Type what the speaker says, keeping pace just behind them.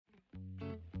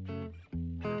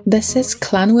This is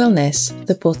Clan Wellness,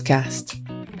 the podcast,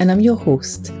 and I'm your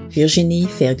host, Virginie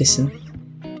Ferguson.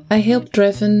 I help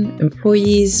driven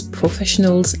employees,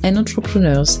 professionals, and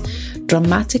entrepreneurs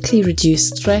dramatically reduce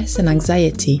stress and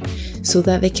anxiety so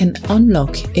that they can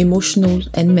unlock emotional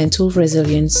and mental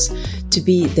resilience to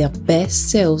be their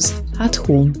best selves at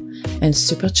home and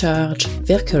supercharge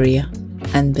their career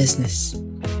and business.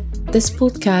 This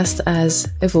podcast has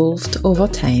evolved over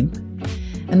time,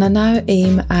 and I now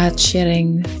aim at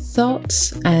sharing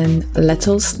thoughts and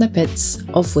little snippets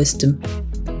of wisdom.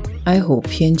 I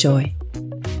hope you enjoy.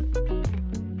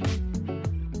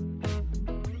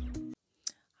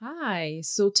 Hi,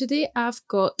 so today I've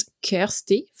got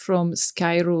Kirsty from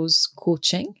Skyrose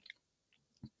Coaching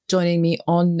joining me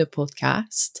on the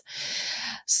podcast.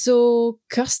 So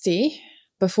Kirsty,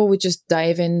 before we just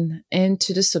dive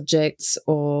into the subjects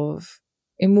of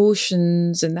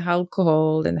emotions and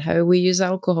alcohol and how we use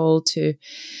alcohol to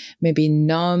maybe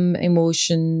numb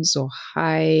emotions or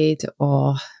hide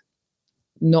or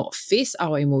not face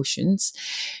our emotions,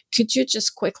 could you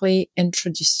just quickly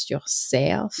introduce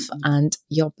yourself and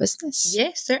your business?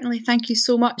 Yes, certainly. Thank you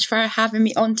so much for having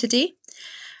me on today.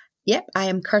 Yep, I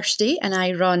am Kirsty and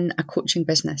I run a coaching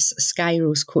business,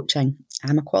 Skyrose Coaching.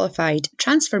 I'm a qualified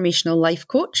transformational life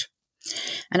coach,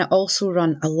 and I also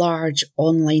run a large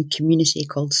online community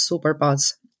called Sober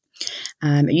Buzz.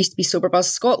 It used to be Sober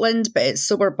Buzz Scotland, but it's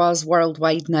Sober Buzz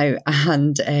worldwide now.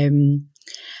 And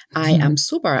I am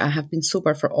sober. I have been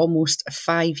sober for almost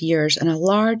 5 years, and a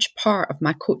large part of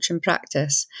my coaching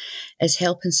practice is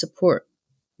helping support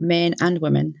men and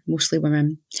women, mostly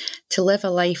women, to live a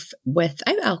life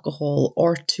without alcohol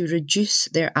or to reduce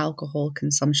their alcohol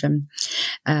consumption.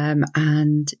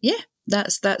 And yeah,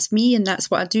 that's me, and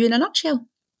that's what I do in a nutshell.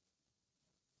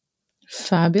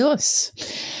 Fabulous.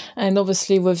 And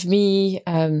obviously with me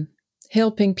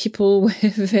helping people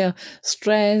with their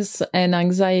stress and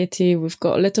anxiety, we've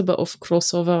got a little bit of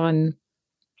crossover and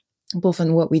both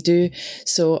on what we do.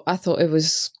 So I thought it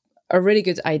was a really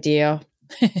good idea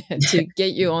to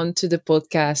get you onto the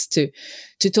podcast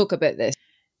to talk about this.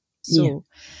 So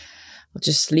I'll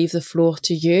just leave the floor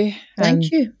to you.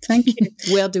 Thank you.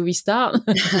 Where do we start?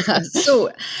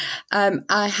 So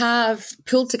I have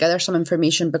pulled together some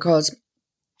information because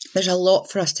there's a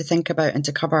lot for us to think about and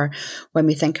to cover when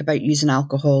we think about using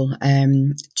alcohol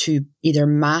to either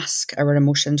mask our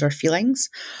emotions or feelings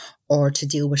or to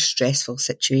deal with stressful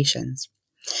situations.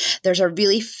 There's a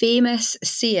really famous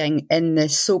saying in the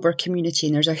sober community,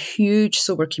 and there's a huge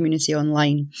sober community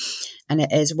online, and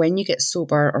it is, when you get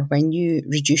sober or when you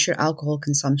reduce your alcohol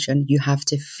consumption, you have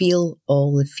to feel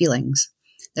all the feelings.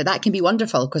 Now, that can be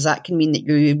wonderful because that can mean that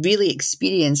you really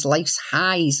experience life's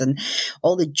highs and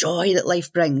all the joy that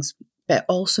life brings. But it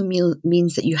also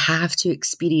means that you have to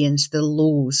experience the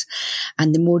lows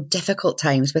and the more difficult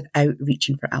times without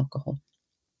reaching for alcohol.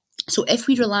 So if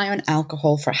we rely on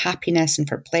alcohol for happiness and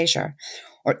for pleasure,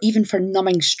 or even for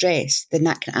numbing stress, then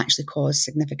that can actually cause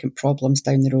significant problems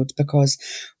down the road because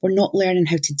we're not learning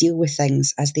how to deal with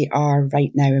things as they are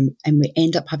right now, and we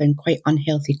end up having quite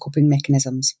unhealthy coping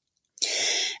mechanisms.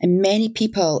 And many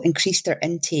people increased their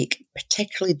intake,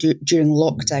 particularly during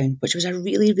lockdown, which was a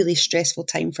really, really stressful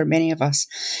time for many of us.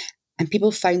 And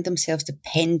people found themselves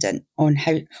dependent on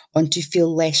to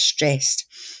feel less stressed.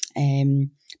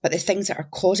 But the things that are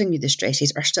causing you the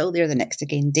stresses are still there the next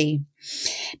again day.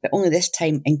 But only this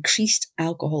time, increased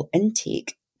alcohol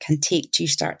intake can take to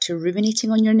start to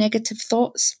ruminating on your negative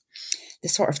thoughts, the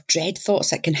sort of dread thoughts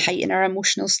that can heighten our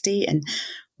emotional state. And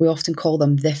we often call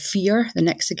them the fear, the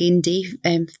next again day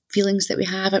feelings that we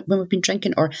have when we've been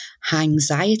drinking, or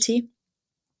anxiety.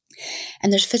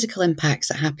 And there's physical impacts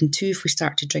that happen too if we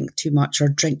start to drink too much or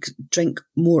drink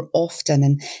more often.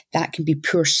 And that can be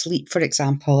poor sleep, for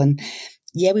example. And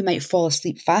yeah, we might fall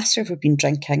asleep faster if we've been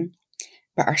drinking,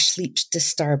 but our sleep's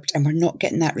disturbed and we're not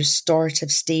getting that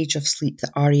restorative stage of sleep, the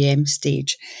REM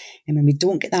stage. And when we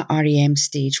don't get that REM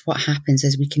stage, what happens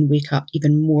is we can wake up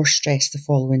even more stressed the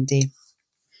following day.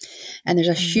 And there's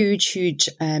a huge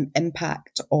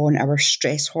impact on our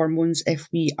stress hormones if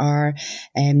we are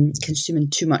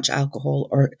consuming too much alcohol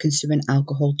or consuming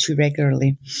alcohol too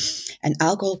regularly. And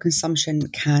alcohol consumption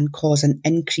can cause an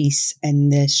increase in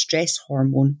the stress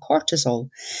hormone cortisol.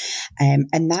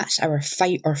 And that's our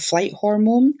fight or flight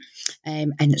hormone.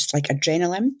 And it's like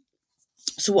adrenaline.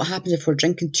 So what happens if we're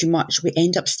drinking too much? We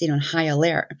end up staying on high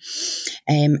alert.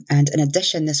 And in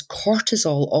addition, this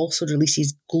cortisol also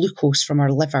releases glucose from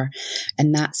our liver,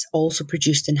 and that's also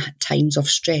produced in times of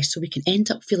stress. So we can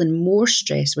end up feeling more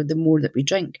stress with the more that we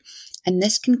drink. And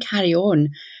this can carry on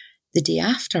the day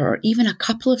after, or even a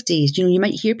couple of days. You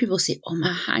might hear people say, oh,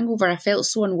 my hangover, I felt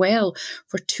so unwell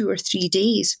for 2 or 3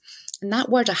 days. And that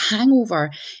word, a hangover,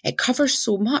 it covers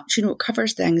so much. It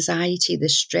covers the anxiety, the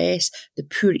stress, the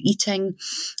poor eating,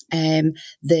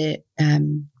 the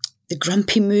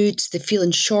grumpy moods, the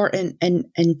feeling short in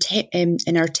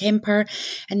our temper.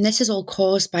 And this is all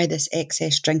caused by this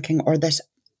excess drinking, or this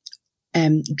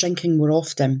drinking more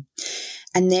often.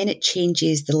 And then it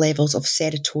changes the levels of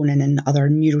serotonin and other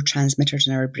neurotransmitters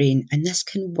in our brain. And this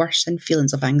can worsen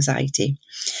feelings of anxiety.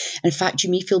 In fact,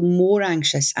 you may feel more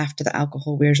anxious after the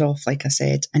alcohol wears off, like I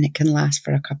said, and it can last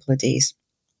for a couple of days.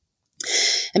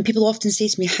 And people often say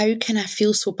to me, how can I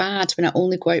feel so bad when I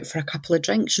only go out for a couple of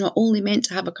drinks? I only meant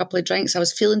to have a couple of drinks. I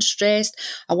was feeling stressed.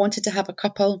 I wanted to have a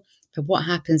couple. But what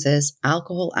happens is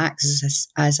alcohol acts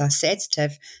as a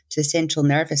sedative to the central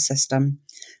nervous system.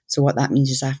 So what that means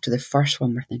is after the first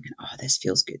one, we're thinking, oh, this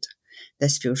feels good.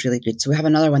 This feels really good. So we have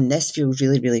another one. This feels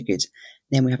really, really good.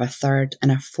 Then we have a third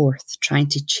and a fourth, trying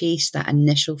to chase that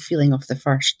initial feeling of the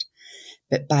first.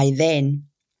 But by then,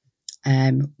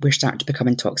 we're starting to become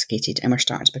intoxicated and we're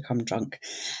starting to become drunk.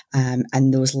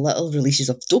 And those little releases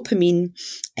of dopamine,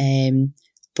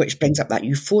 which brings up that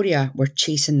euphoria, we're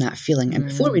chasing that feeling. And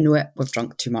before we know it, we've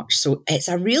drunk too much. So it's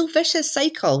a real vicious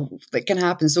cycle that can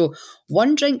happen. So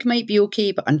one drink might be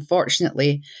okay, but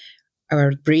unfortunately,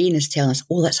 our brain is telling us,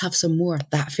 oh, let's have some more.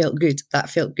 That felt good. That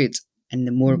felt good. And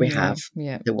the more we have,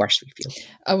 the worse we feel.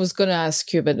 I was going to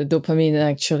ask you about the dopamine,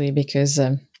 actually, because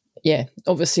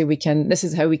obviously this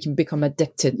is how we can become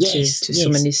addicted to so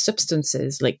many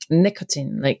substances like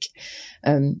nicotine, like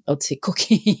I'd say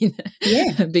cocaine,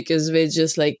 because we're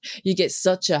just like, you get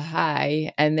such a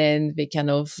high, and then they kind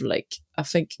of like, I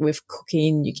think with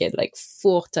cocaine, you get like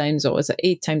 4 times, or is it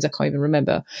 8 times? I can't even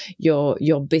remember your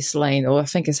baseline, or I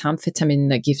think it's amphetamine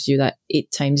that gives you that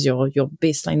 8 times your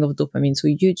baseline of dopamine. So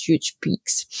huge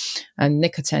peaks, and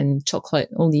nicotine, chocolate,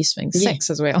 all these things,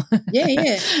 sex as well.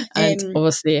 And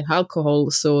obviously alcohol.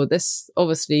 So this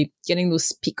obviously getting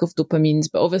those peak of dopamines,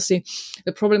 but obviously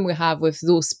the problem we have with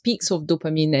those peaks of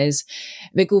dopamine is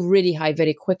they go really high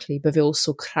very quickly, but they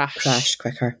also crash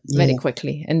quicker, very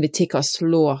quickly, and they take us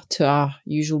lower to our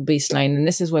usual baseline, and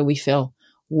this is where we feel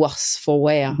worse for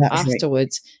wear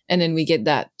afterwards. Right. And then we get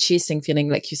that chasing feeling,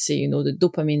 like you say, the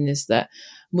dopamine is that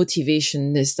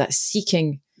motivation, is that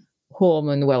seeking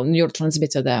hormone,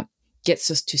 neurotransmitter that gets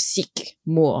us to seek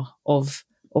more of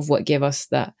what gave us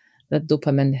that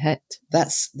dopamine hit.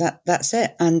 That's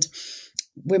it. And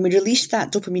when we release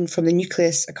that dopamine from the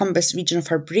nucleus accumbens region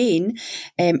of our brain,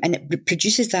 and it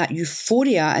produces that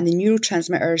euphoria, and the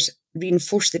neurotransmitters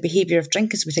reinforce the behavior of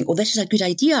drinking. So we think, oh, this is a good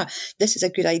idea. This is a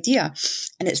good idea.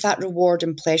 And it's that reward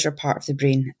and pleasure part of the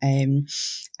brain. And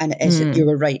it is, you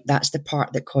were right, that's the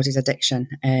part that causes addiction.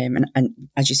 And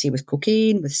as you say, with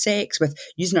cocaine, with sex, with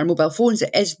using our mobile phones,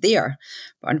 it is there.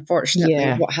 But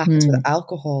unfortunately, what happens with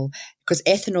alcohol, because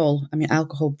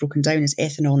alcohol broken down is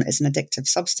ethanol, and it's an addictive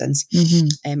substance.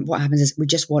 What happens is we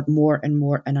just want more and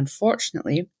more. And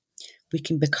unfortunately, we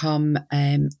can become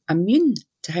immune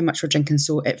to how much we're drinking.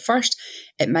 So at first,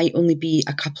 it might only be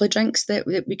a couple of drinks that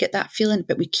we get that feeling,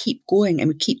 but we keep going and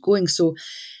we keep going. So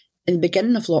in the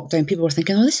beginning of lockdown, people were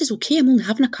thinking, oh, this is okay, I'm only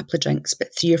having a couple of drinks.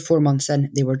 But 3 or 4 months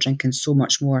in, they were drinking so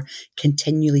much more,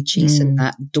 continually chasing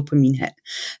that dopamine hit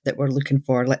that we're looking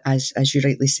for, as you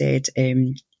rightly said,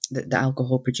 that the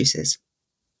alcohol produces.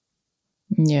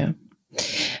 Yeah.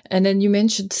 And then you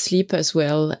mentioned sleep as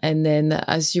well. And then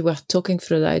as you were talking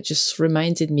through that, it just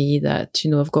reminded me that,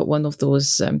 I've got one of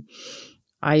those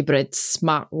hybrid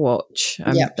smartwatch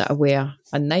that I wear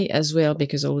at night as well,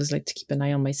 because I always like to keep an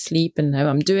eye on my sleep and how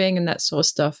I'm doing and that sort of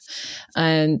stuff.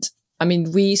 And I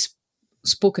mean, we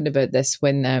spoken about this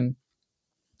when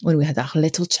we had a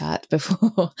little chat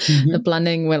before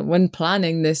when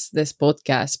planning this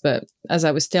podcast. But as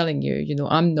I was telling you,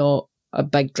 I'm not a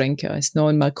big drinker. It's not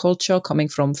in my culture. Coming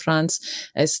from France,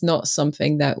 it's not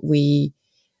something that we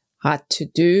had to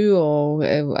do, or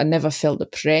I never felt the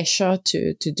pressure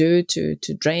to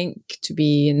drink, to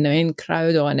be in the in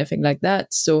crowd or anything like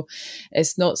that. So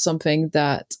it's not something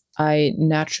that I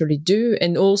naturally do.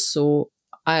 And also,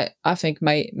 I think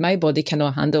my body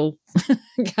cannot handle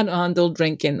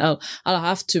drinking. I'll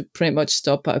have to pretty much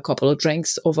stop at a couple of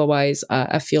drinks. Otherwise,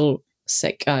 I feel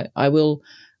sick. I will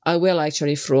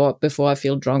actually throw up before I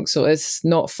feel drunk. So it's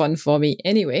not fun for me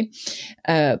anyway.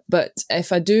 But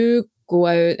if I do go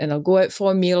out, and I'll go out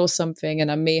for a meal or something, and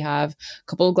I may have a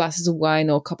couple of glasses of wine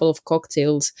or a couple of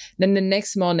cocktails, then the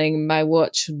next morning my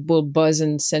watch will buzz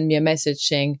and send me a message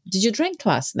saying, did you drink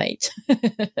last night?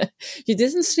 You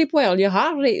didn't sleep well. Your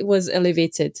heart rate was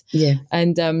elevated. Yeah.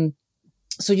 And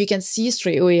So you can see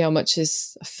straight away how much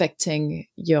is affecting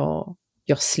your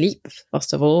sleep.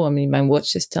 First of all, I mean, my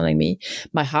watch is telling me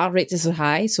my heart rate is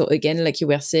high. So again, like you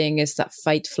were saying, is that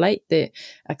fight flight, the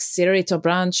accelerator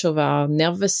branch of our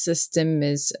nervous system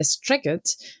is triggered,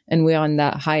 and we're on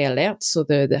that high alert. So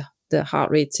the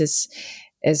heart rate is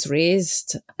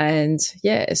raised, and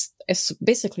it's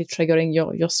basically triggering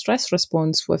your stress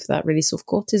response with that release of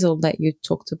cortisol that you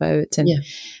talked about,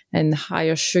 and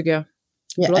higher sugar,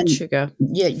 blood sugar,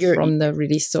 from the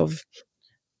release of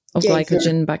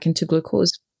glycogen back into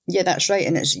glucose. Yeah, that's right.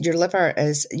 And it's your liver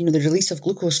is, the release of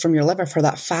glucose from your liver for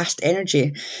that fast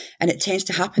energy. And it tends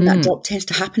to happen, that drop tends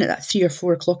to happen at that 3 or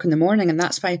 4 o'clock in the morning. And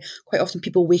that's why quite often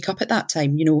people wake up at that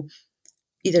time,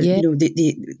 either,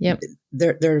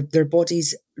 their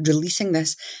body's releasing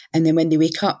this. And then when they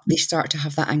wake up, they start to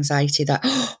have that anxiety that,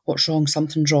 what's wrong?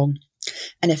 Something's wrong.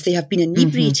 And if they have been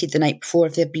inebriated the night before,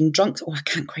 if they've been drunk, I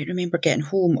can't quite remember getting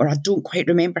home, or I don't quite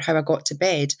remember how I got to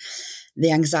bed.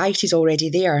 The anxiety is already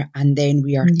there, and then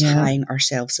we are tying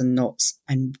ourselves in knots,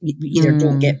 and we either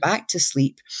don't get back to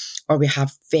sleep, or we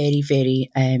have very, very,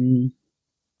 very,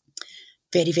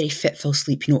 very fitful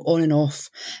sleep, on and off,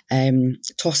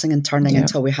 tossing and turning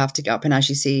until we have to get up. And as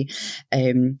you say,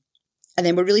 and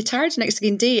then we're really tired the next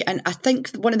day. And I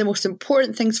think one of the most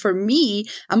important things for me,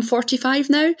 I'm 45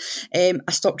 now. I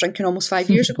stopped drinking almost 5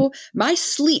 years ago. My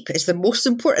sleep is the most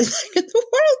important thing in the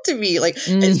world to me. Like,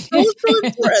 it's so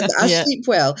important that I sleep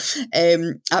well.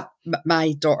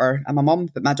 My daughter, I'm a mum,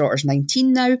 but my daughter's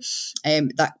 19 now.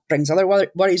 That brings other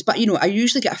worries. But, I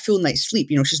usually get a full night's sleep.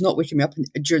 She's not waking me up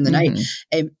during the night.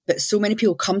 But so many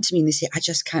people come to me and they say, I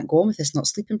just can't go on with this, not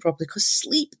sleeping properly, because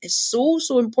sleep is so,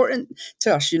 so important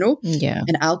to us,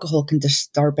 And alcohol can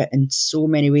disturb it in so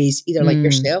many ways. Either like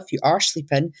yourself, you are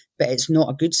sleeping, but it's not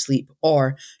a good sleep,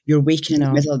 or you're waking in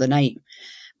the middle of the night.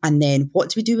 And then what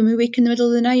do we do when we wake in the middle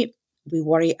of the night? We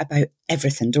worry about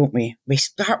everything, don't we? We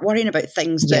start worrying about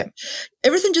things that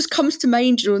everything just comes to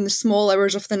mind, in the small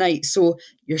hours of the night. So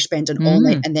you're spending all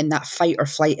night, and then that fight or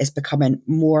flight is becoming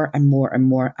more and more and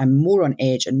more and more on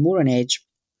edge and more on edge.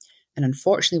 And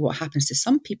unfortunately, what happens to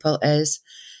some people is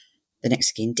the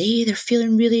next day, they're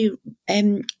feeling really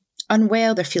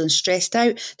unwell. They're feeling stressed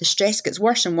out. The stress gets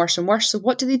worse and worse and worse. So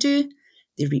what do?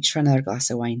 They reach for another glass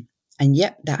of wine. And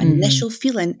that initial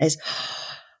feeling is,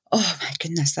 oh my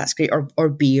goodness, that's great. Or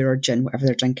beer or gin, whatever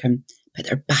they're drinking. But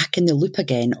they're back in the loop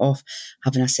again of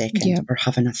having a second or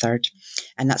having a third.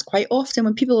 And that's quite often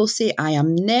when people will say, I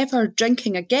am never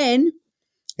drinking again,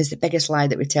 is the biggest lie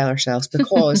that we tell ourselves,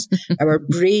 because our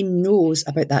brain knows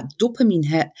about that dopamine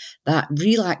hit, that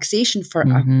relaxation for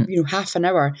half an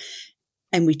hour.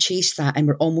 And we chase that, and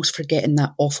we're almost forgetting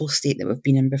that awful state that we've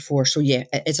been in before. So it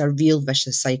is a real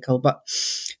vicious cycle. But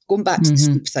going back to the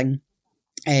sleep thing,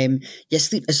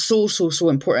 sleep is so, so, so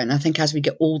important. I think as we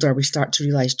get older, we start to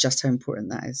realize just how important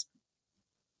that is.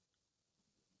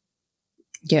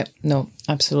 Yeah, no,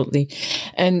 absolutely.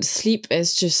 And sleep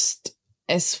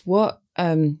is what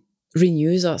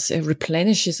renews us, it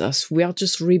replenishes us. We are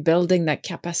just rebuilding that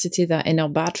capacity, that inner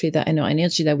battery, that inner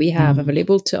energy that we have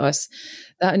available to us,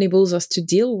 that enables us to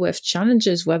deal with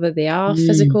challenges, whether they are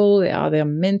physical, they're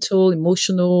mental,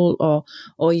 emotional,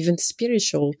 or even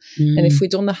spiritual. And if we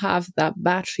don't have that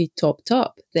battery topped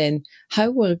up, then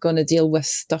how we're going to deal with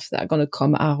stuff that are going to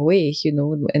come our way, in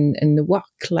the work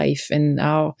life, in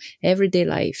our everyday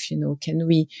life, can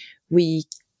we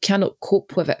cannot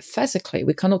cope with it physically.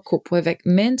 We cannot cope with it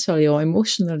mentally or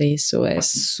emotionally. So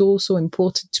it's so, so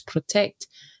important to protect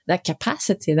that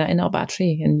capacity, that inner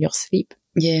battery in your sleep.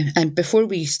 Yeah. And before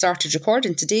we started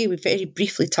recording today, we very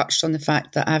briefly touched on the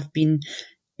fact that I've been,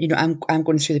 I'm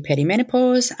going through the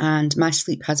perimenopause, and my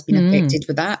sleep has been affected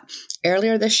with that.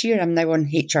 Earlier this year, I'm now on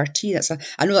HRT.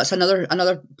 I know that's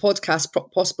another podcast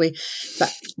possibly,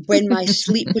 but when my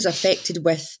sleep was affected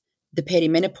with the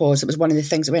perimenopause, it was one of the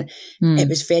things that went, it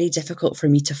was very difficult for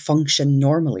me to function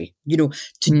normally,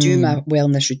 to do my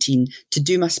wellness routine, to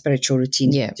do my spiritual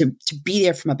routine, to be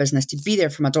there for my business, to be there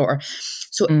for my daughter.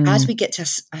 So as we get to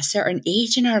a certain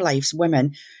age in our lives,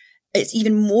 women, it's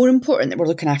even more important that we're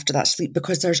looking after that sleep,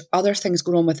 because there's other things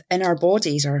going on within our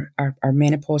bodies, our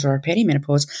menopause or our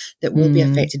perimenopause, that will be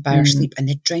affected by our sleep. And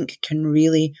the drink can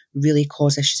really, really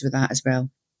cause issues with that as well.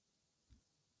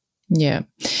 Yeah.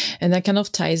 And that kind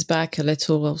of ties back a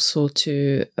little also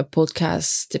to a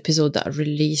podcast episode that I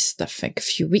released, I think, a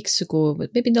few weeks ago,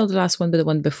 but maybe not the last one, but the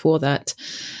one before that,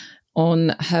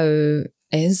 on how it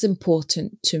is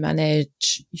important to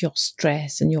manage your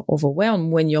stress and your overwhelm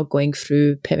when you're going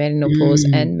through perimenopause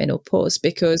and menopause,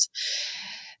 because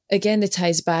again, it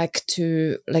ties back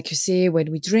to, like you say,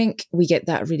 when we drink, we get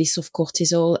that release of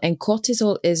cortisol, and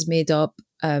cortisol is made up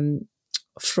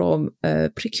from a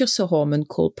precursor hormone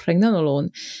called pregnenolone.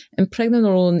 And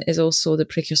pregnenolone is also the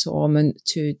precursor hormone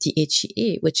to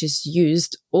DHEA, which is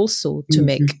used also to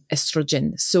make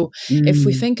estrogen. So if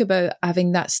we think about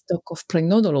having that stock of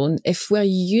pregnenolone, if we're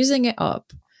using it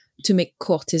up to make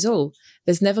cortisol,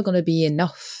 there's never going to be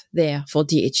enough there for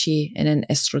DHEA and then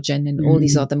estrogen and all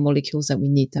these other molecules that we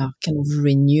need that are kind of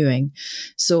renewing.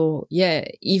 So yeah,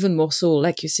 even more so,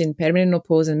 like you said, in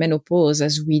perimenopause and menopause,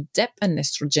 as we dip in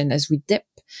estrogen, as we dip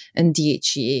in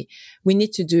DHEA, we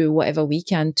need to do whatever we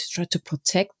can to try to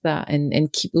protect that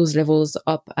and keep those levels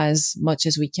up as much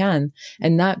as we can.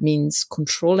 And that means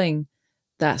controlling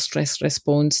that stress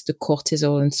response, the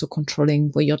cortisol, and so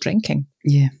controlling what you're drinking.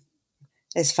 Yeah.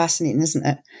 It's fascinating, isn't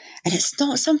it? And it's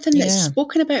not something that's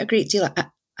spoken about a great deal.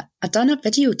 I done a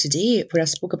video today where I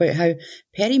spoke about how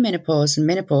perimenopause and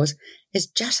menopause is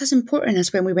just as important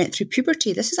as when we went through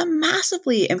puberty. This is a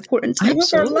massively important time of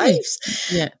our lives.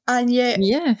 Yeah. And yet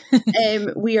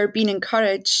we are being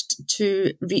encouraged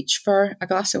to reach for a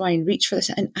glass of wine, reach for this.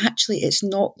 And actually, it's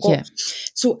not.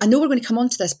 So I know we're going to come on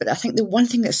to this, but I think the one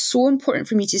thing that's so important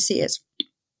for me to say is,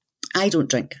 I don't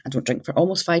drink. I don't drink for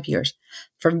almost 5 years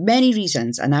for many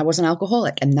reasons. And I was an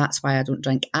alcoholic, and that's why I don't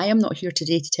drink. I am not here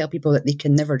today to tell people that they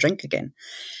can never drink again.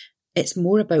 It's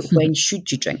more about when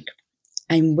should you drink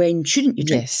and when shouldn't you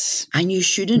drink. Yes. And you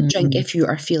shouldn't drink if you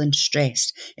are feeling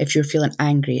stressed, if you're feeling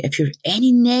angry, if you're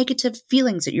any negative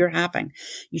feelings that you're having.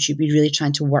 You should be really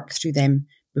trying to work through them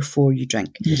before you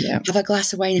drink. Have a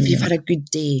glass of wine if you've had a good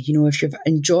day, you know, if you're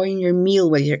enjoying your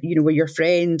meal with your, you know, with your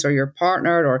friends or your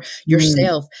partner or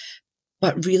yourself.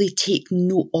 But really take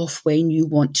note of when you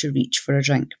want to reach for a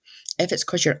drink. If it's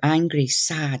because you're angry,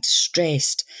 sad,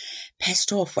 stressed,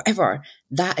 pissed off, whatever,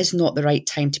 that is not the right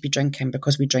time to be drinking,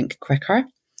 because we drink quicker.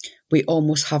 We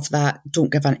almost have that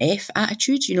don't give an F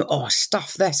attitude, you know, oh,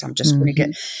 stuff this, I'm just going to get.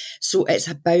 So it's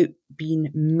about being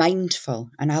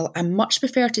mindful. And I much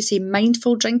prefer to say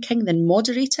mindful drinking than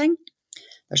moderating.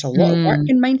 There's a lot of work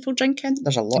in mindful drinking.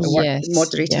 There's a lot of work in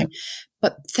moderating. Yeah.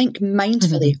 But think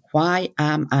mindfully, why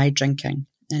am I drinking?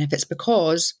 And if it's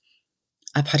because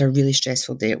I've had a really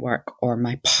stressful day at work, or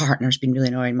my partner's been really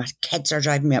annoying, my kids are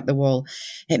driving me up the wall,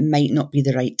 it might not be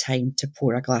the right time to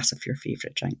pour a glass of your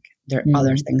favourite drink. There are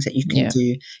other things that you can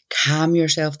do. Calm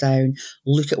yourself down,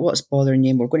 look at what's bothering you,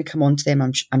 and we're going to come on to them,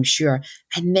 I'm sure,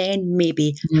 and then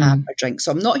maybe have a drink.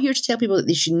 So I'm not here to tell people that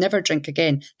they should never drink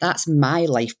again. That's my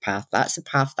life path. That's the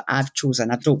path that I've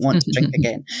chosen. I don't want to drink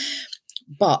again.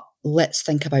 But let's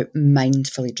think about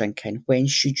mindfully drinking. When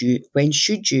should you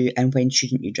and when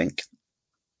shouldn't you drink?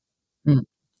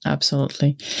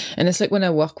 Absolutely. And it's like when I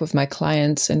work with my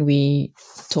clients and we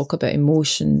talk about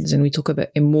emotions and we talk about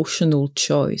emotional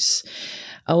choice,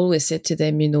 I always say to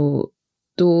them, you know,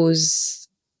 those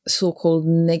so-called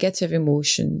negative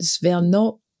emotions, they're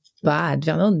not bad.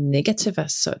 They're not negative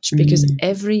as such, because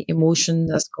every emotion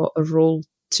has got a role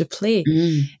to play.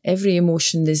 Every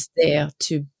emotion is there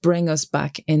to bring us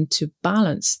back into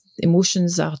balance.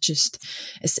 Emotions are just,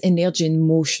 it's energy in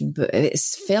motion, but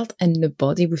it's felt in the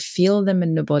body. We feel them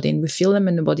in the body, and we feel them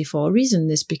in the body for a reason.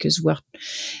 It's because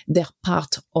they're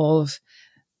part of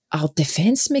our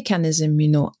defense mechanism. You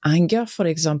know, anger, for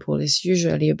example, is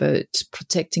usually about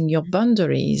protecting your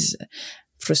boundaries.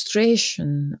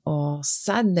 Frustration or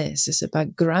sadness is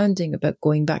about grounding, about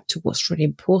going back to what's really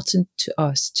important to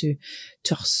us, to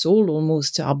our soul,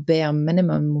 almost to our bare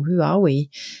minimum. Who are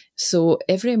we? So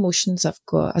every emotion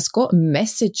has got a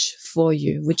message for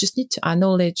you. We just need to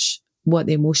acknowledge what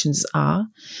the emotions are,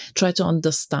 try to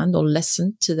understand or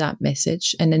listen to that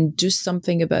message, and then do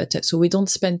something about it. So we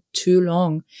don't spend too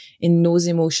long in those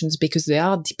emotions, because they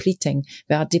are depleting.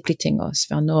 They are depleting us.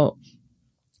 They're not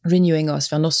renewing us,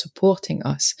 they're not supporting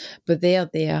us, but they are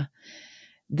there.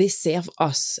 They serve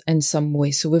us in some way.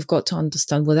 So we've got to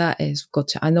understand what that is. We've got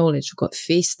to acknowledge, we've got to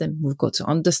face them, we've got to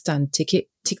understand, take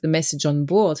the message on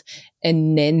board,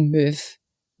 and then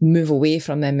move away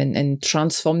from them and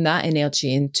transform that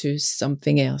energy into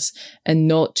something else, and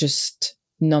not just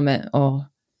numb it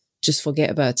or just forget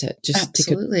about it. Just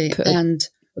put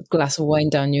a glass of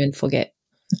wine down you and forget.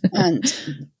 And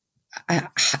I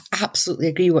absolutely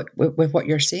agree with what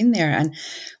you're saying there. And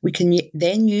we can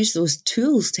then use those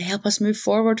tools to help us move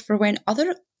forward for when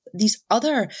these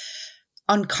other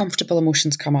uncomfortable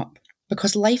emotions come up.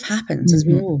 because life happens, as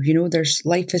we know.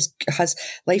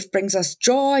 Life brings us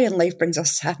joy and life brings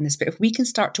us sadness. But if we can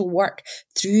start to work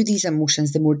through these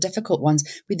emotions, the more difficult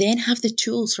ones, we then have the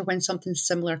tools for when something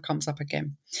similar comes up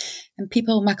again. And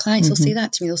people, my clients will say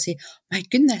that to me. They'll say, my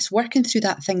goodness, working through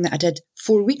that thing that I did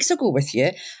 4 weeks ago with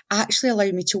you actually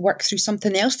allowed me to work through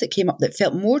something else that came up that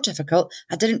felt more difficult.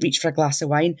 I didn't reach for a glass of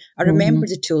wine. I remember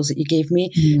the tools that you gave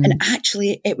me. And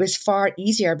actually, it was far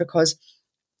easier because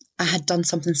I had done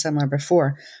something similar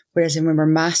before. Whereas when we're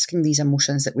masking these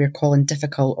emotions that we're calling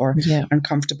difficult or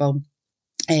uncomfortable,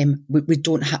 we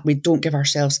don't give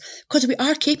ourselves, because we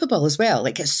are capable as well.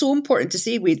 Like, it's so important to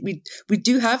say we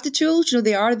do have the tools,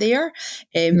 they are there,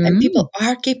 and people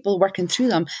are capable of working through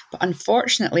them. But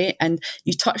unfortunately, and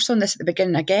you touched on this at the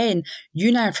beginning again, you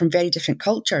and I are from very different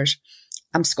cultures.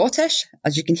 I'm Scottish,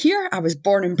 as you can hear. I was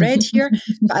born and bred here,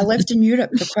 but I lived in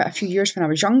Europe for quite a few years when I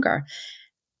was younger.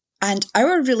 And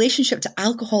our relationship to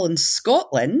alcohol in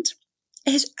Scotland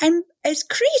is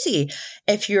crazy.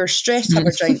 If you're stressed, have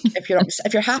a drink. If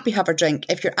you're happy, have a drink.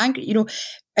 If you're angry,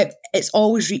 it's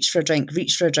always reach for a drink.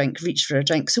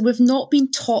 So we've not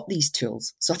been taught these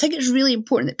tools. So I think it's really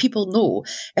important that people know,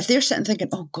 if they're sitting thinking,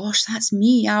 oh gosh, that's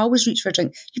me, I always reach for a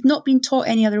drink. You've not been taught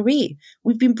any other way.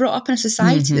 We've been brought up in a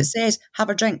society that says,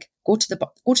 have a drink, go to the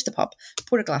pub,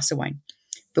 pour a glass of wine.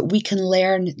 But we can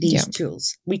learn these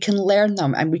tools. We can learn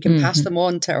them and we can pass them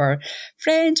on to our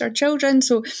friends, our children.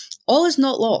 So all is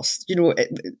not lost.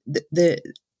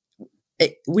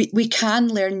 We can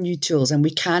learn new tools and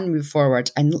we can move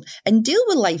forward and deal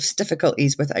with life's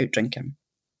difficulties without drinking.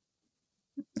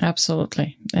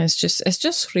 Absolutely. It's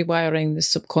just rewiring the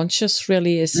subconscious,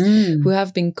 really, is who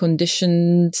have been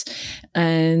conditioned,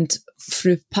 and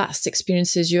through past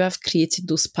experiences you have created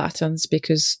those patterns,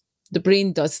 because the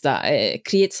brain does that. It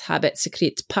creates habits, it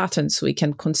creates patterns, so we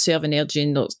can conserve energy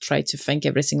and not try to think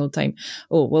every single time,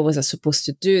 oh, what was I supposed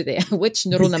to do there? Which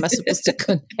neuron am I supposed to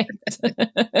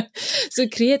connect? So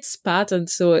it creates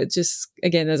patterns. So it just,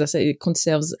 again, as I said, it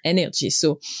conserves energy.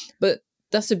 So, but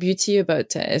that's the beauty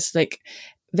about it. It's like,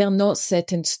 they're not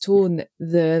set in stone.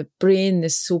 The brain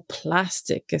is so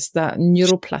plastic. It's that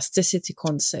neuroplasticity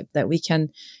concept that we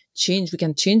can change. We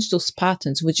can change those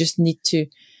patterns. We just need to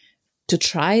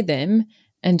try them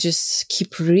and just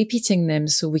keep repeating them,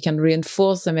 so we can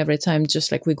reinforce them every time,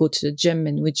 just like we go to the gym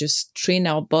and we just train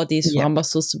our bodies for our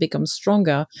muscles to become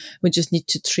stronger. We just need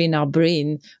to train our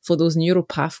brain for those neural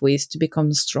pathways to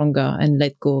become stronger and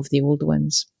let go of the old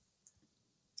ones.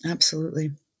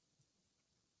 Absolutely.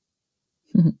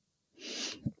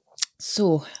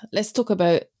 So let's talk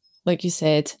about, like you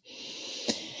said,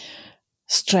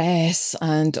 stress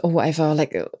and or whatever,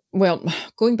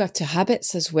 going back to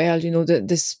habits as well,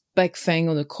 this big thing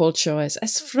on the culture is,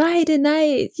 it's Friday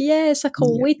night. Yes, I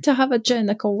can't wait to have a gin.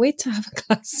 I can't wait to have a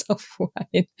glass of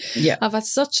wine. Yeah. I've had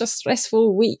such a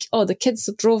stressful week. Oh, the kids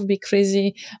drove me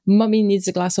crazy. Mummy needs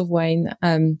a glass of wine.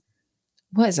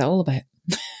 What is that all about?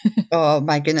 Oh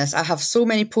my goodness, I have so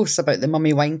many posts about the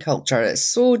mummy wine culture. It's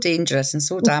so dangerous and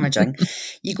so damaging.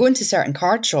 You go into certain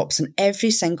card shops and every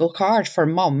single card for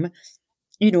mum,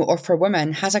 or for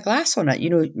women, has a glass on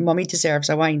it. Mummy deserves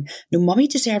a wine. No, mummy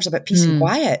deserves a bit peace and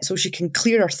quiet so she can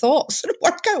clear her thoughts and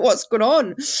work out what's going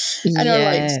on in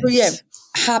her life. So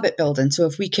habit building. So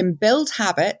if we can build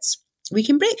habits, we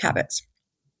can break habits.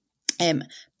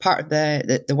 Part of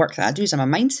the work that I do is I'm a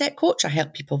mindset coach. I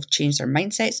help people change their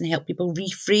mindsets and help people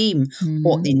reframe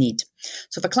what they need.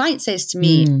 So if a client says to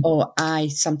me, oh, I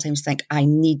sometimes think I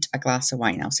need a glass of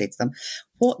wine, I'll say to them,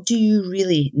 what do you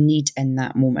really need in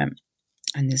that moment?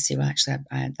 And they'll say, well, actually,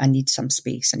 I need some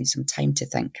space. I need some time to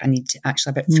think. I need to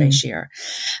actually a bit fresh air.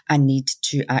 I need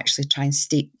to actually try and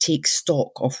take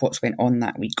stock of what's went on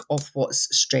that week, of what's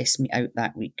stressed me out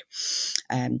that week.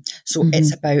 So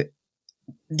it's about,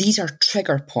 these are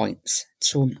trigger points.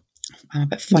 So I'm a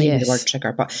bit funny with the word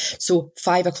trigger, but so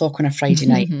 5 o'clock on a Friday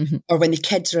night, or when the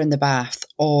kids are in the bath,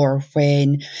 or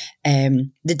when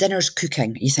the dinner's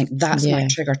cooking, you think that's my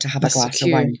trigger to have a glass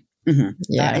of wine.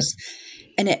 That is,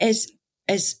 and it is,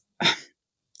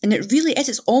 and it really is,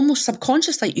 it's almost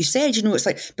subconscious, like you said, it's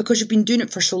like, because you've been doing it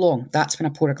for so long, that's when I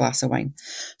pour a glass of wine.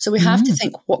 So we have to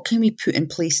think, what can we put in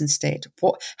place instead?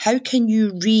 How can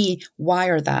you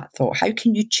rewire that thought? How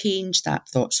can you change that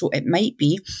thought? So it might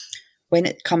be, when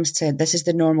it comes to, this is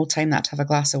the normal time that to have a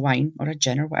glass of wine or a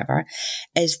gin or whatever,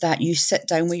 is that you sit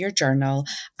down with your journal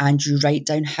and you write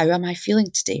down, how am I feeling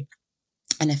today?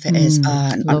 And if it is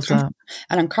an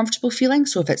uncomfortable feeling,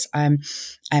 so if it's I'm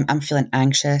feeling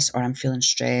anxious, or I'm feeling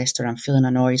stressed, or I'm feeling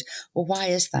annoyed, well, why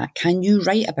is that? Can you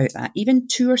write about that? Even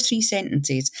 2 or 3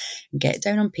 sentences, and get it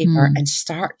down on paper and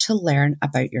start to learn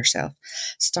about yourself.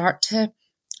 Start to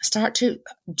Start to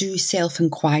do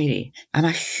self-inquiry. I'm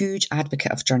a huge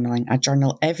advocate of journaling. I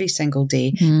journal every single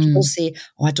day. People say,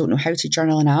 oh, I don't know how to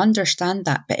journal, and I understand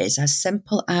that, but it's as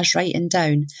simple as writing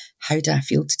down, how do I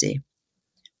feel today?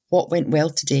 What went well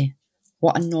today?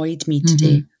 What annoyed me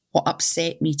today? What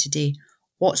upset me today?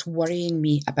 What's worrying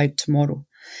me about tomorrow?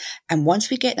 And once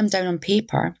we get them down on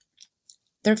paper,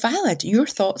 they're valid. Your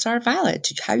thoughts are valid.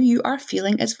 How you are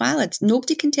feeling is valid.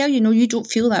 Nobody can tell you, no, you don't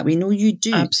feel that way. No, you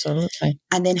do. Absolutely.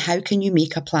 And then how can you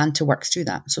make a plan to work through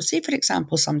that? So say, for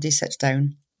example, somebody sits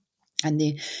down and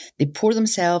they pour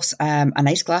themselves a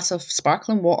nice glass of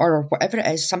sparkling water or whatever it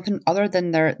is, something other than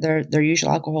their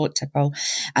usual alcoholic tipple,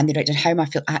 and they write down, how am I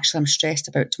feel? Actually, I'm stressed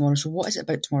about tomorrow. So what is it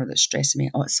about tomorrow that's stressing me?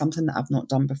 Oh, it's something that I've not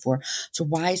done before. So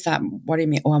why is that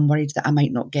worrying me? Oh, I'm worried that I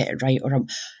might not get it right.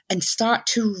 And start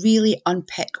to really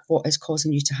unpick what is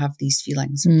causing you to have these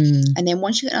feelings. And then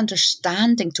once you get an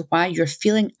understanding to why you're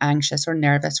feeling anxious or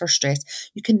nervous or stressed,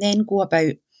 you can then go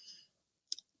about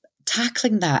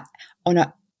tackling that in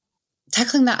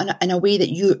a way that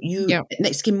you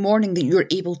next morning that you're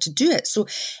able to do it. So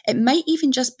it might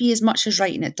even just be as much as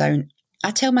writing it down.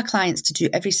 I tell my clients to do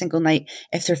every single night,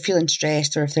 if they're feeling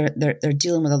stressed or if they're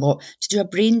dealing with a lot, to do a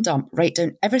brain dump, write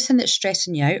down everything that's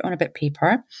stressing you out on a bit of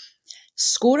paper,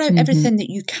 score out everything that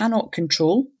you cannot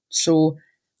control. So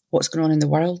what's going on in the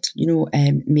world,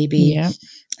 maybe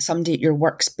somebody at your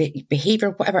work's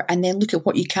behaviour, whatever, and then look at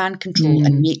what you can control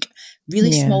and make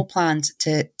really small plans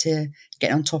to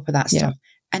get on top of that stuff.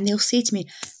 And they'll say to me,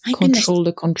 control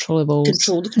the controllables.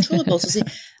 Control the controllables. They'll say,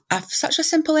 I've such a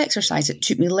simple exercise. It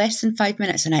took me less than 5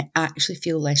 minutes and I actually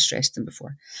feel less stressed than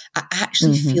before. I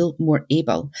actually feel more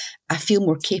able. I feel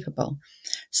more capable.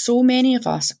 So many of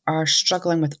us are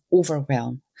struggling with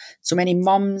overwhelm. So many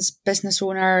mums, business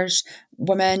owners,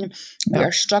 women, we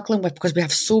are struggling with because we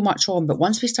have so much on. But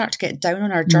once we start to get down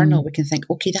on our journal, we can think,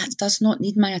 okay, that does not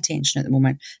need my attention at the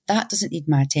moment. That doesn't need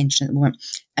my attention at the moment.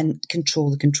 And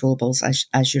control the controllables,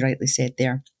 as you rightly said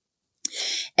there.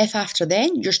 If after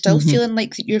then you're still feeling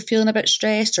like you're feeling a bit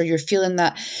stressed, or you're feeling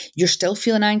that you're still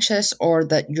feeling anxious, or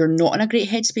that you're not in a great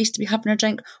headspace to be having a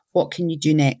drink, what can you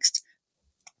do next?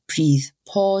 Breathe,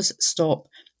 pause, stop,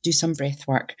 do some breath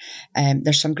work.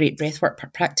 There's some great breath work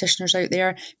practitioners out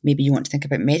there. Maybe you want to think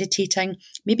about meditating.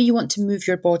 Maybe you want to move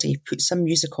your body, put some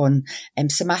music on.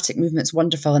 Somatic movement's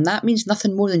wonderful. And that means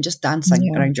nothing more than just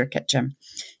dancing around your kitchen.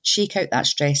 Shake out that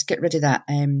stress, get rid of that.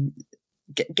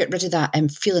 Get rid of that and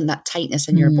feeling that tightness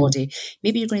in your body.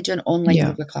 Maybe you're going to do an online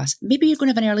yoga class. Maybe you're going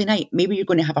to have an early night. Maybe you're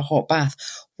going to have a hot bath.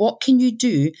 What can you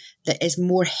do that is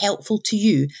more helpful to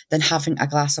you than having a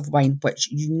glass of wine, which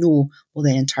you know will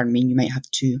then in turn mean you might have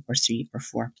 2 or 3 or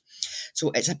 4.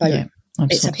 So it's about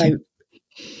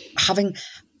having,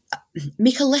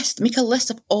 make a list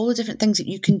of all the different things that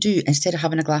you can do instead of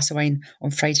having a glass of wine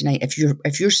on Friday night.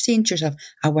 If you're saying to yourself,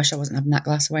 I wish I wasn't having that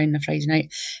glass of wine on a Friday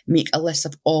night, make a list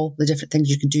of all the different things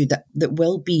you can do that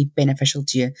will be beneficial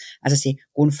to you. As I say,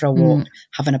 going for a walk,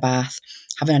 having a bath,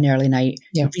 having an early night,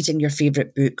 reading your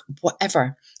favourite book,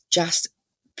 whatever. Just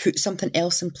put something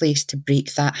else in place to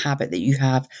break that habit that you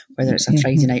have, whether it's a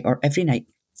Friday night or every night.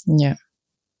 Yeah.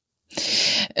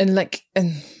 And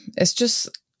it's just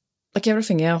like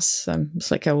everything else,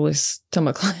 it's like I always tell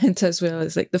my client as well,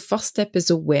 it's like the first step is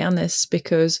awareness,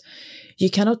 because you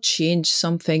cannot change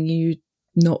something you're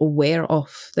not aware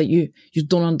of, that you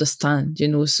don't understand,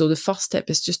 So the first step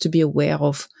is just to be aware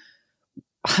of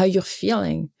how you're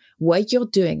feeling, why you're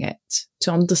doing it,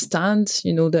 to understand,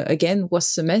 that again,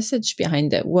 what's the message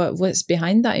behind it, what's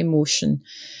behind that emotion.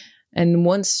 And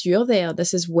once you're there,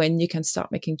 this is when you can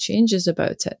start making changes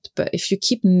about it. But if you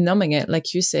keep numbing it,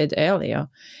 like you said earlier,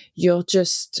 you're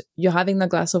having a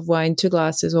glass of wine, 2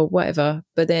 glasses or whatever,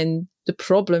 but then the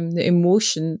problem, the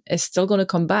emotion is still going to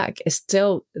come back. It's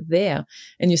still there,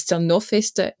 and you're still not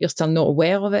faced it. You're still not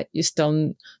aware of it. You're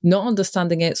still not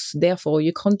understanding it. So therefore,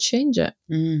 you can't change it.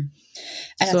 And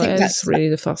so I think that's really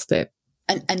the first step.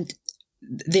 And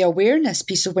the awareness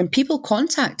piece. So when people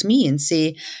contact me and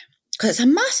say, because it's a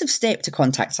massive step to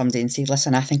contact somebody and say,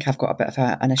 listen, I think I've got a bit of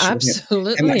an issue.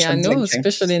 Absolutely, I know, drinking.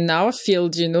 Especially in our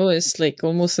field, it's like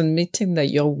almost admitting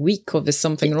that you're weak or there's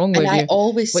something wrong with you.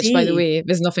 Which, by the way,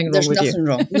 there's nothing wrong with you. There's nothing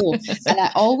wrong, no. And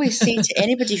I always say to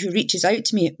anybody who reaches out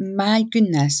to me, my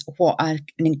goodness, what an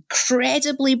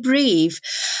incredibly brave,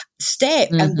 step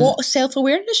and what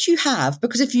self-awareness you have.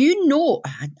 Because if you know,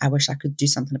 I wish I could do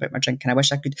something about my drinking. I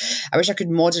wish I could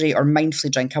moderate or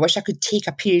mindfully drink. I wish I could take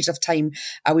a period of time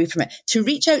away from it. To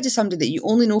reach out to somebody that you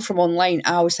only know from online,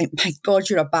 I always think, my God,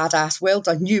 you're a badass. Well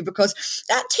done you, because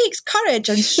that takes courage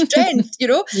and strength, you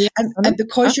know, and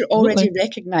because you're already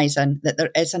recognizing that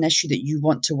there is an issue that you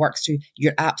want to work through,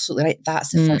 you're absolutely right.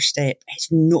 That's the first step.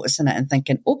 It's noticing it and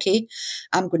thinking, okay,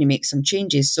 I'm going to make some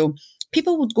changes. So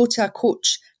people would go to a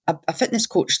coach, a fitness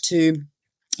coach, to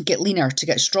get leaner, to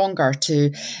get stronger,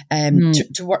 to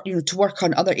work, to work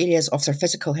on other areas of their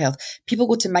physical health. People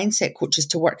go to mindset coaches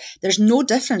to work. There's no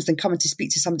difference than coming to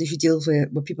speak to somebody who deals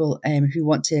with people who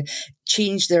want to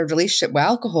change their relationship with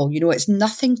alcohol. You know, it's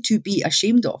nothing to be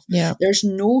ashamed of. Yeah. There's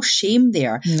no shame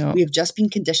there. No. We've just been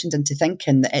conditioned into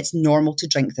thinking that it's normal to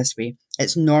drink this way.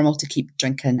 It's normal to keep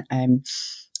drinking.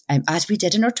 As we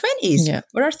did in our 20s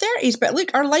or our 30s. But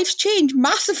look, our life's changed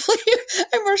massively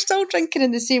and we're still drinking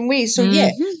in the same way. So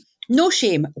no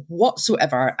shame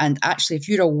whatsoever. And actually, if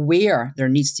you're aware there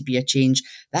needs to be a change,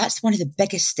 that's one of the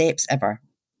biggest steps ever.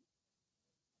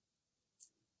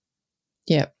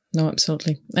 Yeah, no,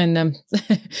 absolutely. And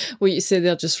what you said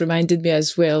there just reminded me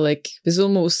as well, like there's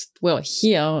almost,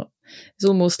 here, it's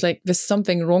almost like there's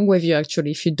something wrong with you,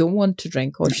 actually, if you don't want to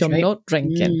drink or if you're not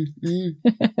drinking.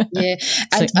 Yeah.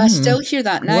 And I still hear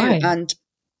that now. Why?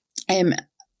 And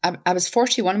I was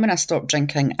 41 when I stopped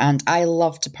drinking, and I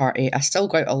love to party. I still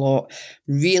go out a lot,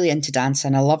 really into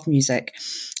dancing. I love music.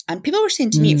 And people were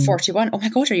saying to me at 41, oh my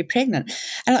God, are you pregnant?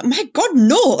 And I'm like, my God,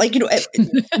 no. Like, you know,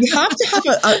 you have to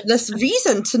have this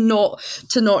reason to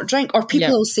not drink. Or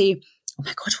people will say, oh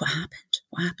my God, what happened?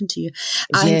 What happened to you?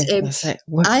 And that's it.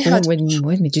 When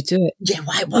did you do it? Yeah,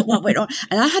 what went on?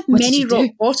 And I had many rock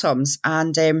bottoms,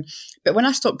 and but when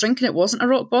I stopped drinking, it wasn't a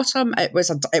rock bottom. It was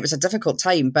a difficult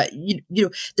time. But you know,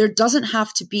 there doesn't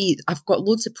have to be. I've got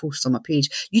loads of posts on my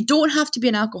page. You don't have to be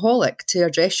an alcoholic to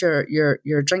address your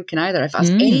drinking either. If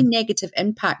that's any negative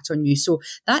impact on you, so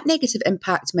that negative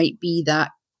impact might be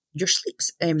that your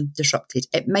sleep's disrupted.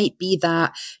 It might be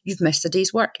that you've missed a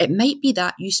day's work. It might be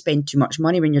that you spend too much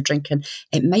money when you're drinking.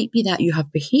 It might be that you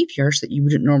have behaviours that you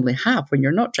wouldn't normally have when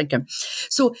you're not drinking.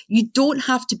 So you don't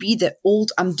have to be the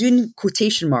old, I'm doing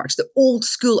quotation marks, the old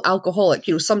school alcoholic,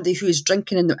 you know, somebody who is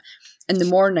drinking in the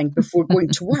morning before going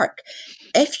to work.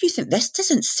 If you think this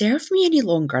doesn't serve me any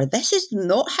longer, this is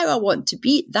not how I want to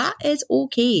be, that is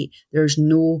okay. There's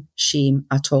no shame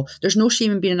at all. There's no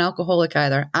shame in being an alcoholic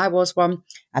either. I was one.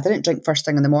 I didn't drink first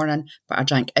thing in the morning, but I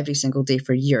drank every single day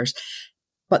for years.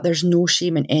 But there's no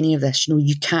shame in any of this. You know,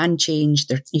 you can change,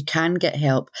 you can get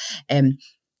help.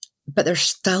 But there's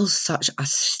still such a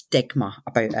stigma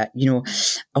about it, you know.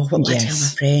 Oh, what will I tell my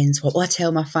friends? What will I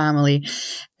tell my family?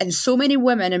 And so many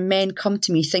women and men come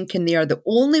to me thinking they are the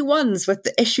only ones with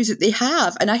the issues that they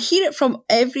have. And I hear it from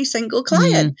every single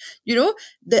client. You know,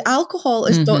 the alcohol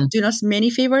is not doing us many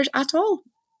favours at all.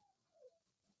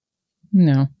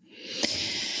 No.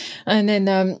 And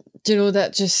then, you know,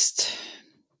 that just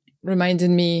reminded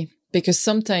me, because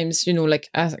sometimes, you know, like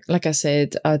I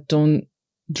said, I don't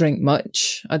drink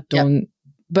much. I don't,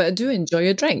 but I do enjoy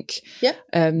a drink. Yeah.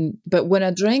 But when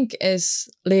I drink is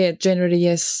generally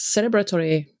is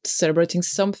celebrating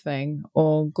something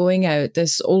or going out.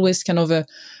 There's always kind of a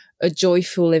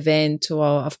joyful event, or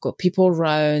I've got people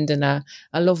around, and I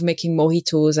love making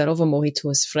mojitos. I love a mojito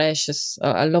as fresh.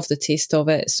 I love the taste of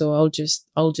it. So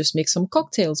I'll just make some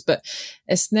cocktails, but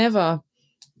it's never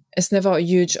a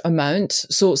huge amount.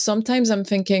 So sometimes I'm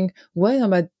thinking, why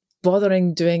am I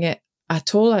bothering doing it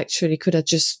at all? Actually,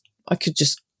 I could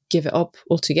just give it up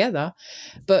altogether.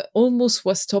 But almost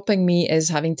what's stopping me is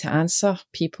having to answer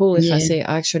people. If I say,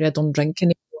 actually, I don't drink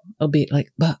anymore, I'll be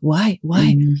like, but why?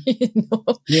 You know?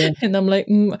 And I'm like,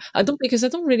 I don't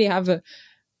really have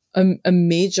a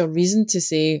major reason to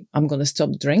say I'm going to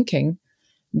stop drinking,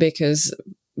 because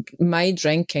my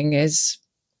drinking is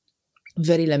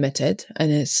very limited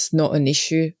and it's not an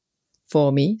issue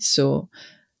for me. So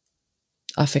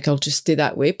I think I'll just stay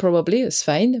that way. Probably it's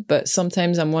fine. But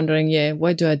sometimes I'm wondering,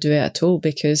 why do I do it at all?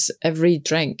 Because every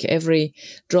drink, every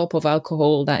drop of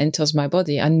alcohol that enters my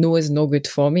body, I know is no good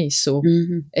for me. So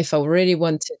if I really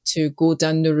wanted to go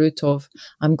down the route of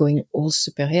I'm going all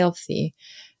super healthy,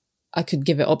 I could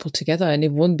give it up altogether, and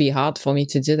it won't be hard for me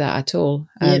to do that at all.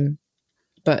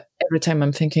 But every time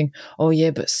I'm thinking, but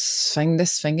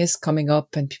this thing is coming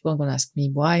up, and people are going to ask me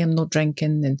why I'm not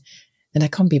drinking, and I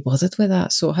can't be bothered with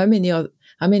that. So how many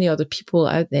other people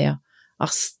out there are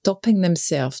stopping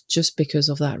themselves just because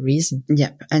of that reason?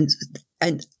 Yep.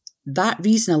 And that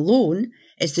reason alone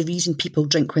is the reason people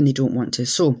drink when they don't want to.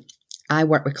 So I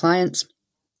work with clients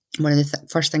one of the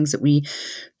first things that we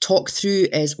talk through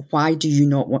is why do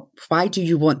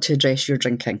you want to address your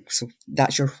drinking? So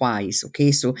that's your whys,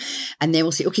 okay? So, and then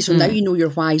we'll say, okay, so now you know your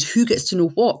whys, who gets to know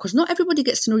what? Because not everybody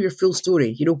gets to know your full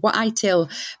story. You know, what I tell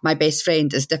my best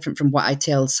friend is different from what I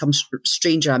tell some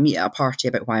stranger I meet at a party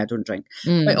about why I don't drink.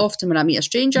 Quite often when I meet a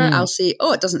stranger, I'll say,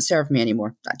 oh, it doesn't serve me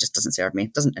anymore. That just doesn't serve me.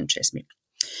 It doesn't interest me.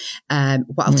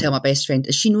 What I'll tell my best friend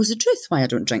is she knows the truth why I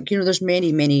don't drink. You know, there's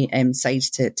many sides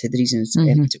to the reasons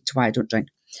to why I don't drink.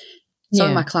 Some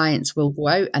of my clients will go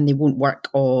out and they won't work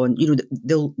on, you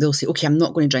know, they'll say, okay, I'm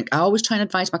not going to drink. I always try and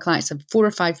advise my clients to have 4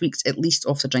 or 5 weeks at least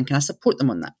off the drink, and I support them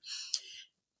on that.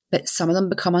 But some of them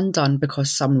become undone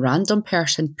because some random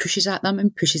person pushes at them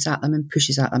and pushes at them and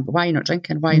pushes at them. But why are you not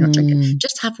drinking? Why are you not drinking?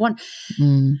 Just have one.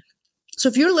 So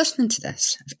if you're listening to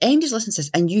this, if anybody's listening to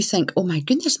this and you think, oh my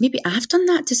goodness, maybe I've done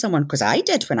that to someone because I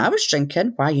did when I was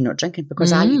drinking. Why are you not drinking?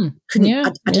 Because I couldn't,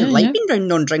 I didn't like being around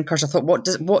non-drinkers. I thought,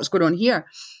 what's going on here?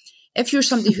 If you're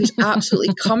somebody who's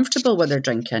absolutely comfortable with their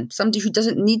drinking, somebody who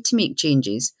doesn't need to make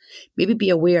changes, maybe be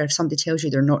aware if somebody tells you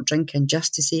they're not drinking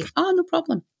just to say, oh, no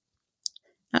problem.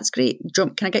 That's great.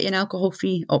 Can I get you an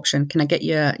alcohol-free option? Can I get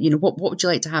you, what would you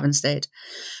like to have instead?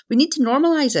 We need to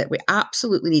normalise it. We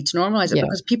absolutely need to normalise it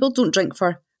because people don't drink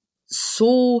for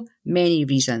so many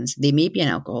reasons. They may be an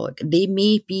alcoholic. They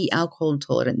may be alcohol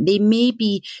intolerant. They may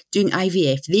be doing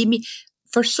IVF.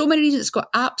 For so many reasons, it's got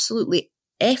absolutely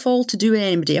F all to do with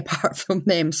anybody apart from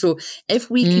them. So if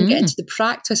we can get into the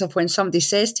practice of when somebody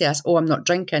says to us, oh, I'm not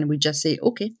drinking, we just say,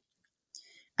 okay.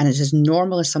 And it's as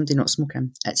normal as somebody not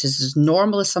smoking. It's as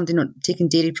normal as somebody not taking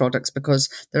dairy products because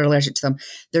they're allergic to them.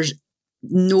 There's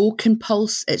no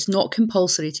it's not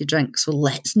compulsory to drink. So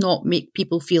let's not make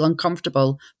people feel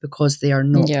uncomfortable because they are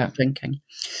not drinking.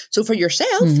 So for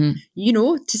yourself, to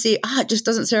say, it just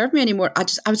doesn't serve me anymore. I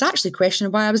was actually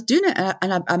questioning why I was doing it.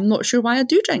 And I'm not sure why I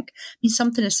do drink. I mean,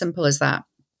 something as simple as that.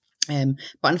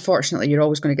 But unfortunately, you're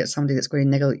always going to get somebody that's going to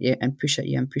niggle at you and push at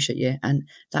you and push at you. And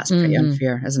that's pretty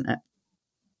unfair, isn't it?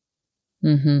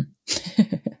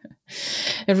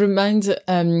 It reminds,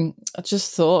 I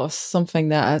just thought of something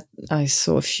that I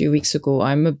saw a few weeks ago.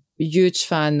 I'm a huge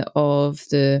fan of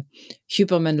the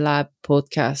Huberman Lab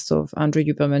podcast of Andrew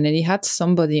Huberman, and he had